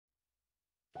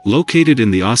Located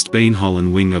in the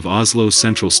Østbanehallen wing of Oslo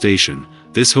Central Station,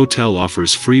 this hotel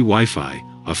offers free Wi-Fi,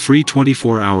 a free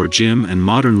 24-hour gym and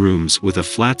modern rooms with a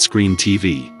flat-screen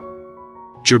TV.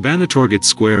 Jernbanetorget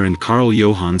Square and Karl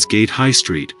Johans Gate High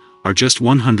Street are just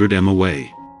 100 m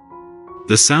away.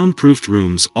 The soundproofed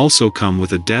rooms also come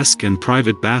with a desk and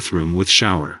private bathroom with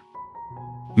shower.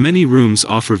 Many rooms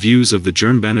offer views of the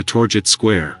Jernbanetorget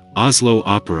Square, Oslo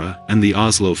Opera and the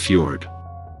Oslo Fjord.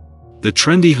 The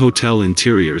trendy hotel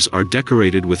interiors are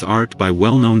decorated with art by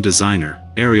well-known designer,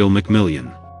 Ariel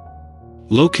McMillion.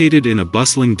 Located in a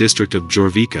bustling district of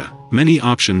Bjorvika, many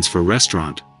options for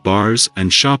restaurant, bars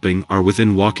and shopping are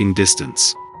within walking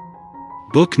distance.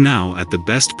 Book now at the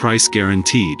best price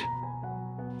guaranteed.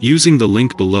 Using the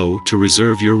link below to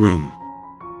reserve your room.